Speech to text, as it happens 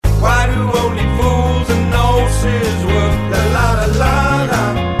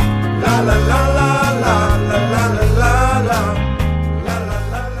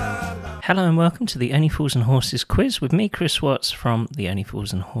Hello and welcome to the Only Fools and Horses quiz with me, Chris Watts, from the Only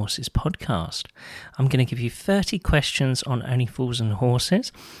Fools and Horses podcast. I'm going to give you 30 questions on Only Fools and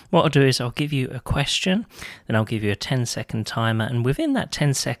Horses. What I'll do is I'll give you a question, then I'll give you a 10-second timer, and within that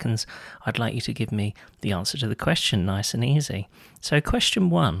 10 seconds, I'd like you to give me the answer to the question, nice and easy. So question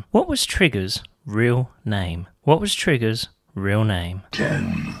 1, what was Trigger's real name? What was Trigger's real name?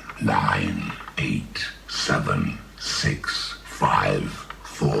 10, 9, 8, 7, 6, 5,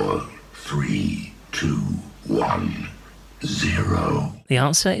 4, 3, 2, 1, 0. The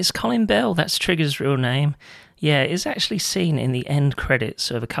answer is Colin Bell. That's Trigger's real name. Yeah, it's actually seen in the end credits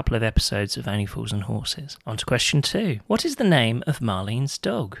of a couple of episodes of Only Fools and Horses. On to question 2. What is the name of Marlene's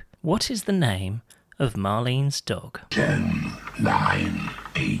dog? What is the name of Marlene's dog? 10, 9,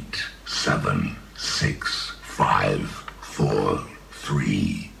 8, 7, 6, 5, 4,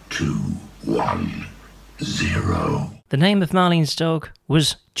 3, 2, 1, 0. The name of Marlene's dog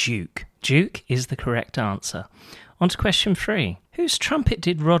was Duke. Duke is the correct answer. On to question 3. Whose trumpet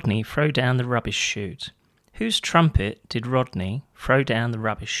did Rodney throw down the rubbish chute? Whose trumpet did Rodney throw down the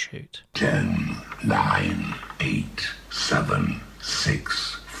rubbish chute? 10, 9, 8, 7,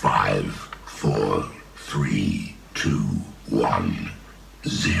 6, 5, 4, 3, 2, 1,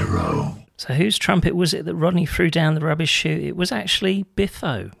 0. So whose trumpet was it that Rodney threw down the rubbish chute? It was actually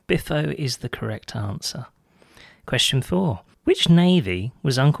Biffo. Biffo is the correct answer. Question 4. Which navy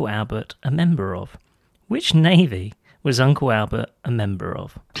was Uncle Albert a member of? Which navy was Uncle Albert a member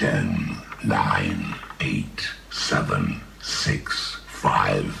of? 10, 9, 8, 7, 6,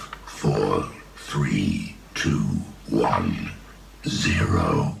 5, 4, 3, 2, 1,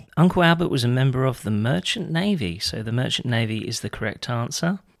 0. Uncle Albert was a member of the Merchant Navy, so the Merchant Navy is the correct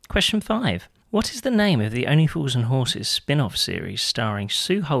answer. Question 5. What is the name of the Only Fools and Horses spin-off series starring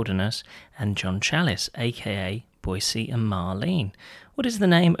Sue Holderness and John Challis, a.k.a. Boycie and Marlene? What is the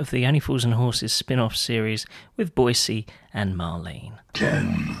name of the Only Fools and Horses spin-off series with Boycie and Marlene?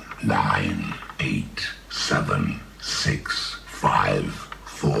 10, 9, 8, 7, 6, 5,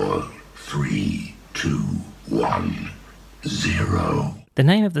 4, 3, 2, 1, 0. The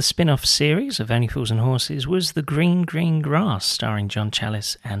name of the spin-off series of Only Fools and Horses was The Green Green Grass, starring John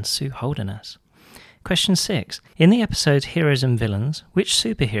Challis and Sue Holderness. Question 6. In the episode Heroes and Villains, which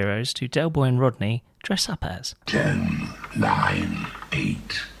superheroes do Del Boy and Rodney dress up as? 10, 9,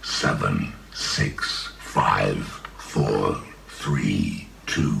 8, 7, 6, 5, 4, 3,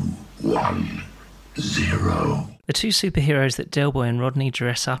 2, 1, 0. The two superheroes that Del Boy and Rodney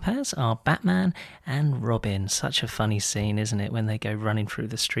dress up as are Batman and Robin. Such a funny scene, isn't it, when they go running through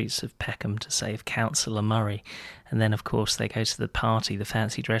the streets of Peckham to save Councillor Murray. And then, of course, they go to the party, the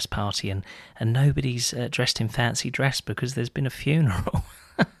fancy dress party, and nobody's dressed in fancy dress because there's been a funeral.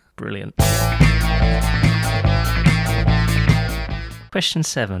 Brilliant. Question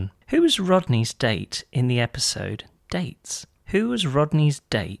 7. Who was Rodney's date in the episode Dates? Who was Rodney's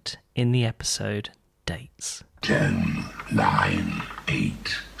date in the episode Dates? 10, 9,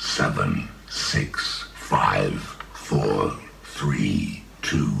 8, 7, 6, 5, 4, 3,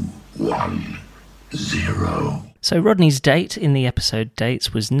 2, 1, 0. So Rodney's date in the episode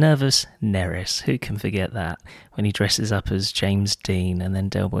Dates was Nervous Nerys. Who can forget that? When he dresses up as James Dean and then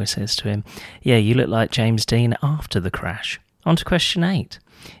Del Boy says to him, "Yeah, you look like James Dean after the crash." On to question 8.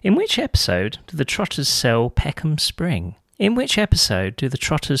 In which episode do the Trotters sell Peckham Spring? In which episode do the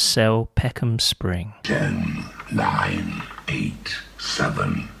Trotters sell Peckham Spring? 10, 9, 8,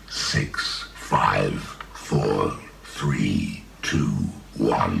 7, 6, 5, 4, 3, 2,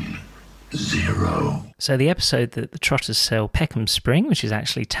 1, 0. So the episode that the Trotters sell Peckham Spring, which is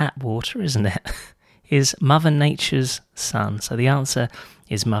actually tap water, isn't it, is Mother Nature's Son. So the answer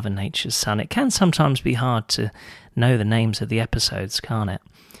is Mother Nature's Son. It can sometimes be hard to know the names of the episodes, can't it?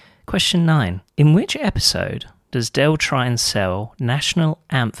 Question 9. In which episode does Del try and sell National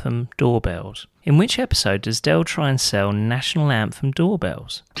Anthem doorbells? In which episode does Del try and sell National Anthem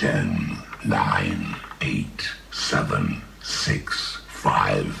doorbells? 10, 9, 8, 7, 6,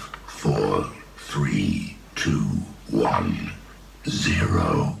 5, 4, 3, 2, 1,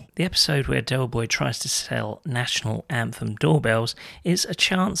 0. The episode where Del Boy tries to sell National Anthem doorbells is A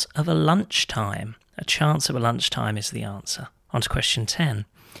Chance of a Lunchtime. A Chance of a Lunchtime is the answer. On to question 10.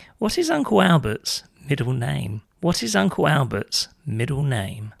 What is Uncle Albert's middle name? What is Uncle Albert's middle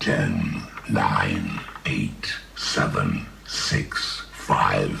name? 10, 9, 8, 7, 6,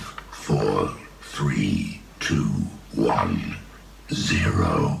 5, 4, 3, 2, 1,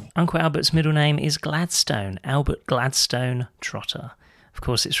 0. Uncle Albert's middle name is Gladstone, Albert Gladstone Trotter. Of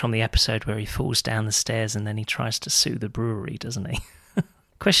course, it's from the episode where he falls down the stairs and then he tries to sue the brewery, doesn't he?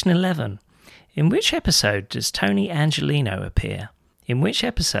 Question 11. In which episode does Tony Angelino appear? In which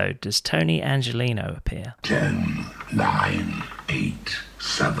episode does Tony Angelino appear? 10, 9, 8,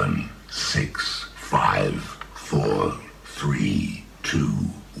 7, 6, 5, 4, 3, 2,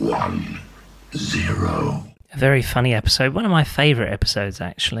 1, 0. A very funny episode, one of my favourite episodes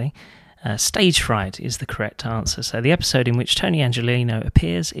actually. Stage fright is the correct answer. So the episode in which Tony Angelino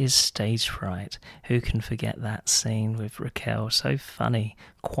appears is Stage Fright. Who can forget that scene with Raquel? So funny,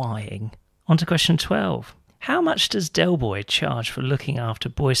 crying. On to question 12. How much does Del Boy charge for looking after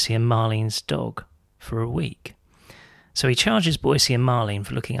Boycie and Marlene's dog for a week? So he charges Boycie and Marlene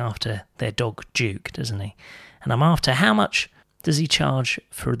for looking after their dog Duke, doesn't he? And I'm after, how much does he charge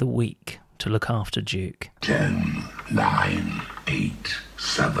for the week to look after Duke? 10, 9, 8,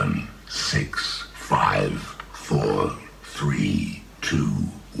 7, 6, 5, 4, 3, 2,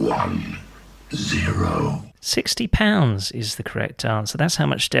 1, 0. £60 is the correct answer. That's how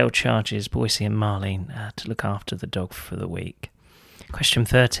much Del charges Boycie and Marlene to look after the dog for the week. Question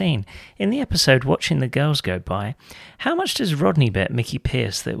 13. In the episode Watching the Girls Go By, how much does Rodney bet Mickey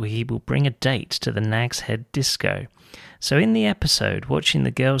Pearce that he will bring a date to the Nag's Head Disco? So in the episode Watching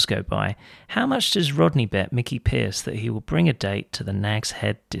the Girls Go By, how much does Rodney bet Mickey Pearce that he will bring a date to the Nag's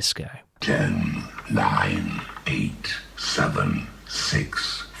Head Disco? 10, 9, 8, 7,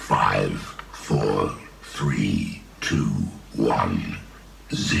 6, 5, 4, 3, 2, 1,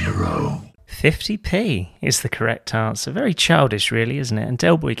 0. 50p is the correct answer. Very childish, really, isn't it? And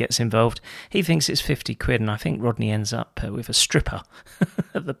Del Boy gets involved. He thinks it's 50 quid, and I think Rodney ends up with a stripper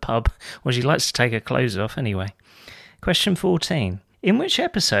at the pub. Well, she likes to take her clothes off anyway. Question 14. In which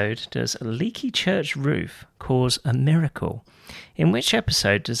episode does a leaky church roof cause a miracle? In which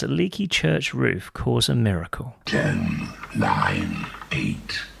episode does a leaky church roof cause a miracle? 10, 9,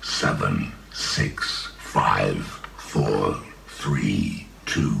 8, 7, 6, 5, 4, 3,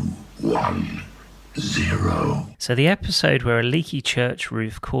 2, 1, 0. So the episode where a leaky church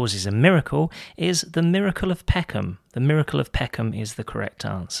roof causes a miracle is The Miracle of Peckham. The Miracle of Peckham is the correct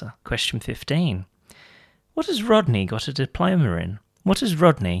answer. Question 15. What has Rodney got a diploma in? What has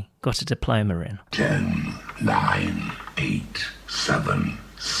Rodney got a diploma in? 10, 9, 8, 7,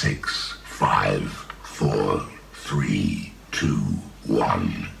 6, 5, 4, 3, 2,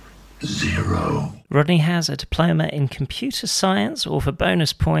 1, 0. Rodney has a diploma in computer science, or for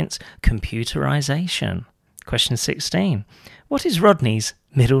bonus points, computerization. Question 16. What is Rodney's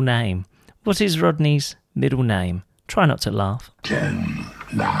middle name? What is Rodney's middle name? Try not to laugh. 10,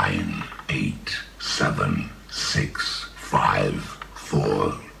 9, 8, 7, 6, 5,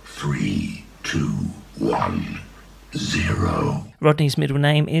 4, 3, 2, 1, 0. Rodney's middle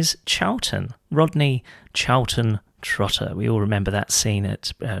name is Charlton. Rodney Charlton Trotter. We all remember that scene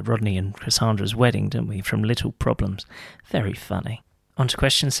at Rodney and Cassandra's wedding, don't we, from Little Problems. Very funny. On to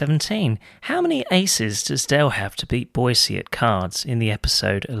question 17. How many aces does Del have to beat Boycie at cards in the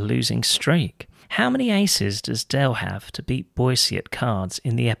episode A Losing Streak? How many aces does Del have to beat Boycie at cards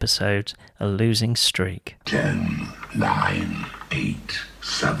in the episode A Losing Streak? 10, 9, 8,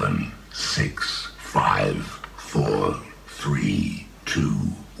 7, 6, 5, 4, 3, 2,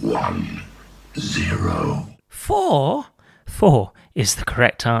 1, 0. 4? 4 is the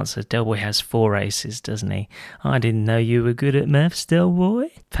correct answer. Del Boy has 4 aces, doesn't he? I didn't know you were good at maths, Del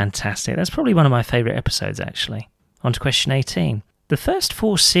Boy. Fantastic. That's probably one of my favourite episodes, actually. On to question 18. The first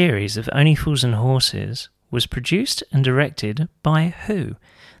 4 series of Only Fools and Horses was produced and directed by who?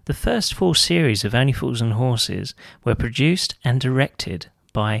 The first 4 series of Only Fools and Horses were produced and directed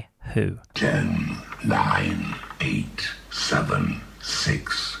by who? 10, 9, 8, 7,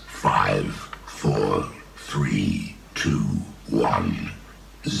 6, 5, 4, 3, 2, 1,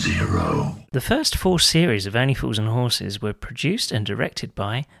 0. The first 4 series of Only Fools and Horses were produced and directed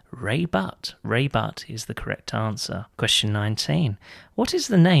by Ray Butt. Ray Butt is the correct answer. Question 19. What is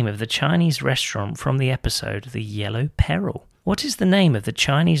the name of the Chinese restaurant from the episode The Yellow Peril? What is the name of the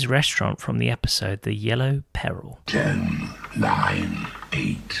Chinese restaurant from the episode The Yellow Peril? 10, 9,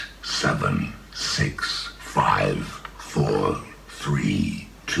 8, 7, 6, 5, 4, 3,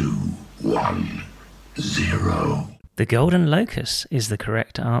 2, 1, 0. The Golden Locust is the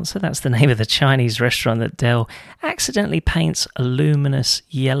correct answer. That's the name of the Chinese restaurant that Del accidentally paints a luminous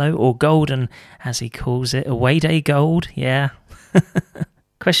yellow, or golden as he calls it. Away Day Gold, yeah.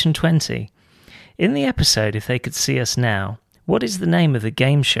 Question 20. In the episode If They Could See Us Now, what is the name of the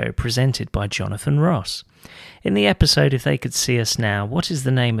game show presented by Jonathan Ross? In the episode If They Could See Us Now, what is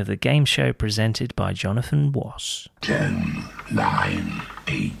the name of the game show presented by Jonathan Ross? 10, 9,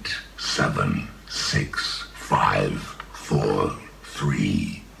 8, 7, 6, 5, 4,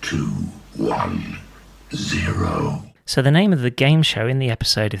 3, 2, 1, 0. So the name of the game show in the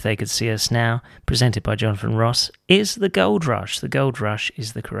episode If They Could See Us Now, presented by Jonathan Ross, is The Gold Rush. The Gold Rush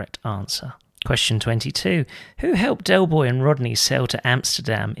is the correct answer. Question 22. Who helped Del Boy and Rodney sail to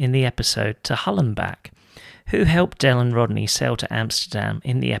Amsterdam in the episode To Hull and Back? Who helped Del and Rodney sail to Amsterdam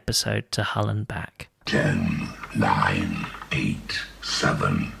in the episode To Hull and Back? 10, 9, 8,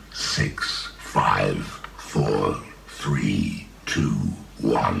 7, 6, 5, 4, 3, 2,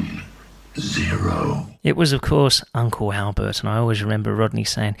 1, 0. It was, of course, Uncle Albert, and I always remember Rodney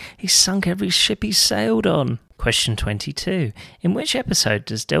saying, "He sunk every ship he sailed on." Question 22. In which episode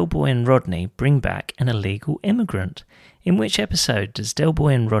does Del Boy and Rodney bring back an illegal immigrant? In which episode does Del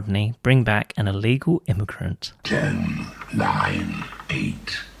Boy and Rodney bring back an illegal immigrant? 10, 9,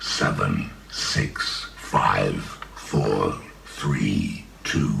 8, 7, 6, 5, 4, 3,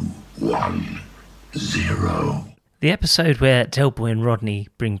 2, 1, 0. The episode where Del Boy and Rodney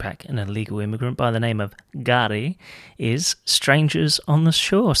bring back an illegal immigrant by the name of Gary is Strangers on the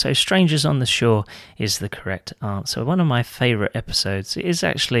Shore. So Strangers on the Shore is the correct answer. One of my favourite episodes. It is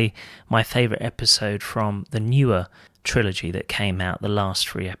actually my favourite episode from the newer trilogy that came out, the last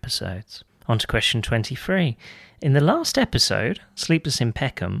 3 episodes. On to question 23. In the last episode, Sleepless in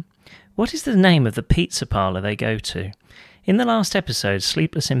Peckham, what is the name of the pizza parlour they go to? In the last episode,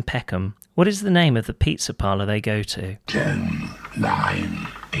 Sleepless in Peckham, what is the name of the pizza parlour they go to? 10, 9,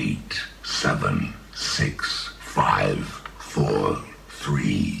 8, 7, 6, 5, 4,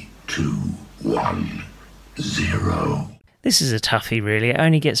 3, 2, 1, 0. This is a toughie, really. It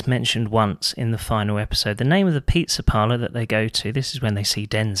only gets mentioned once in the final episode. The name of the pizza parlour that they go to, this is when they see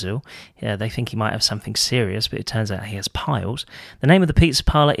Denzel. They think he might have something serious, but it turns out he has piles. The name of the pizza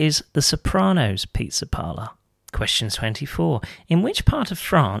parlour is The Sopranos Pizza Parlour. Question 24. In which part of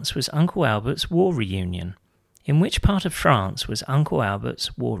France was Uncle Albert's war reunion? In which part of France was Uncle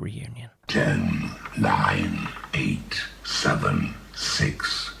Albert's war reunion? 10, 9, 8, 7,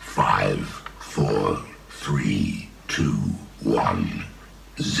 6, 5, 4, 3, 2, 1,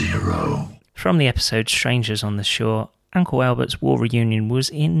 0. From the episode Strangers on the Shore, Uncle Albert's war reunion was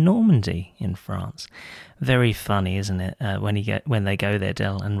in Normandy in France. Very funny, isn't it, when they go there,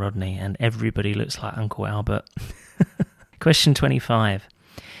 Del and Rodney, and everybody looks like Uncle Albert. Question 25.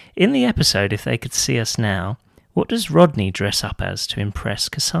 In the episode If They Could See Us Now, what does Rodney dress up as to impress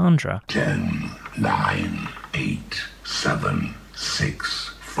Cassandra? 10, 9, 8, 7,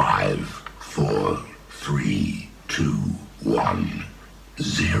 6, 5, 4, 3, 2, 1,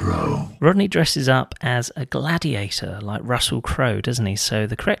 0. Rodney dresses up as a gladiator, like Russell Crowe, doesn't he? So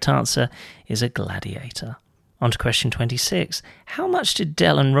the correct answer is a gladiator. On to question 26. How much did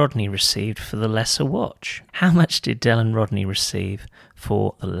Del and Rodney receive for the lesser watch? How much did Del and Rodney receive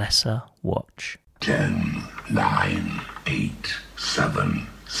for the lesser watch? 10, 9, 8, 7,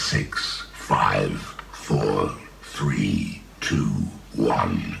 6, 5, 4, 3, 2,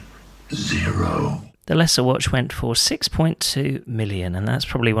 1, 0. The lesser watch went for 6.2 million, and that's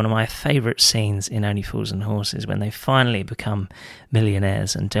probably one of my favourite scenes in Only Fools and Horses, when they finally become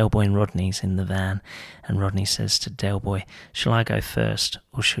millionaires and Del Boy and Rodney's in the van, and Rodney says to Del Boy, "Shall I go first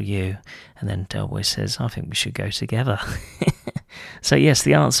or shall you?" And then Del Boy says, "I think we should go together." So yes,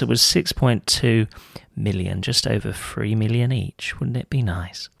 the answer was 6.2 million, just over 3 million each. Wouldn't it be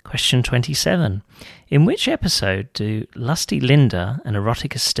nice? Question 27. In which episode do Lusty Linda and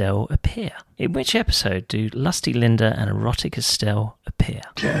Erotic Estelle appear? In which episode do Lusty Linda and Erotic Estelle appear?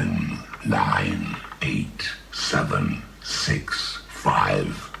 10, 9, 8, 7, 6,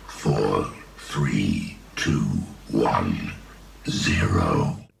 5, 4, 3, 2, 1,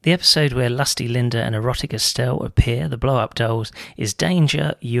 0. The episode where Lusty Linda and Erotic Estelle appear, the blow-up dolls, is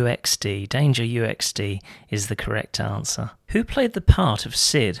Danger UXD. Danger UXD is the correct answer. Who played the part of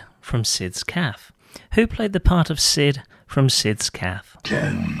Sid from Sid's Calf? Who played the part of Sid from Sid's Calf?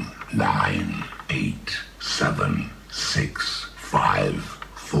 10, 9, 8, 7, 6, 5,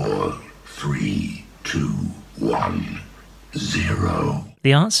 4, 3, 2, 1, 0.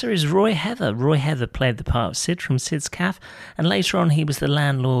 The answer is Roy Heather. Roy Heather played the part of Sid from Sid's Calf, and later on he was the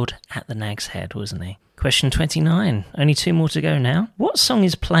landlord at the Nag's Head, wasn't he? Question 29. Only 2 more to go now. What song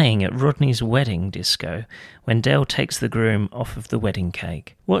is playing at Rodney's wedding disco when Del takes the groom off of the wedding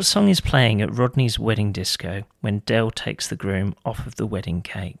cake? What song is playing at Rodney's wedding disco when Del takes the groom off of the wedding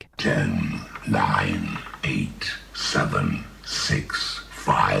cake? 10, 9, 8, 7, 6,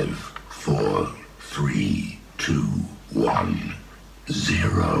 5, 4, 3, 2, 1,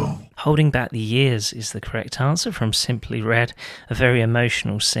 0. Holding Back the Years is the correct answer from Simply Red, a very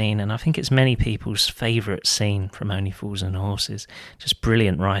emotional scene, and I think it's many people's favourite scene from Only Fools and Horses. Just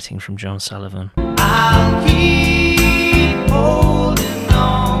brilliant writing from John Sullivan. I'll keep holding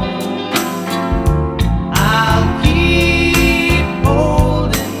on. I'll keep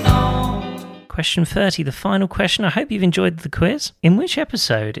Question 30, the final question. I hope you've enjoyed the quiz. In which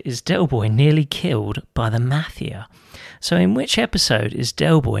episode is Del Boy nearly killed by the Mafia? So in which episode is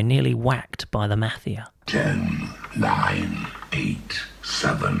Del Boy nearly whacked by the Mafia? 10, 9, 8,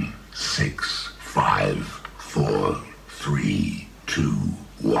 7, 6, 5, 4, 3, 2,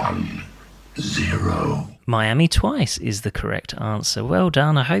 1, 0. Miami twice is the correct answer. Well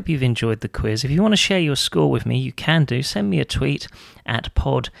done. I hope you've enjoyed the quiz. If you want to share your score with me, you can do. Send me a tweet at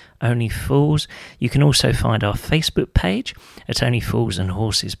 @PodOnlyFools. You can also find our Facebook page at Only Fools and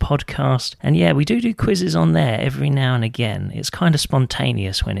Horses Podcast. And yeah, we do quizzes on there every now and again. It's kind of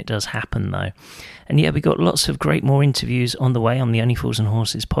spontaneous when it does happen, though. And yeah, we got lots of great more interviews on the way on the Only Fools and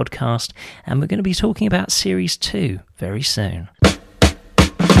Horses Podcast. And we're going to be talking about Series 2 very soon.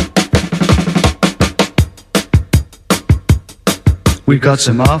 We got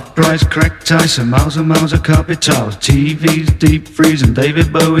some off-price crack ties, some miles and miles of carpet tiles, TVs, deep freeze and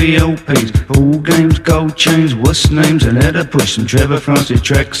David Bowie LPs, all games, gold chains, what's names and header push, some Trevor Francis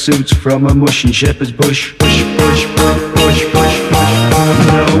track suits from a mush in Shepherd's Bush. Push, push, push, push, push, push.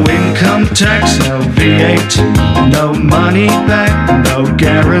 No income tax, no VAT, no money back, no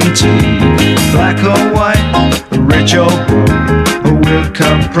guarantee. Black or white, rich or poor, we'll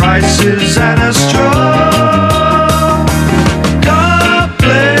cut prices at a straw.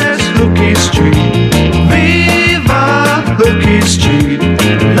 Hooky Street, viva Hooky Street,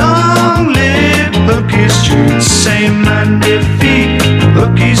 long live Hooky Street, same man defeat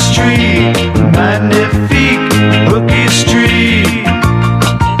Hooky Street.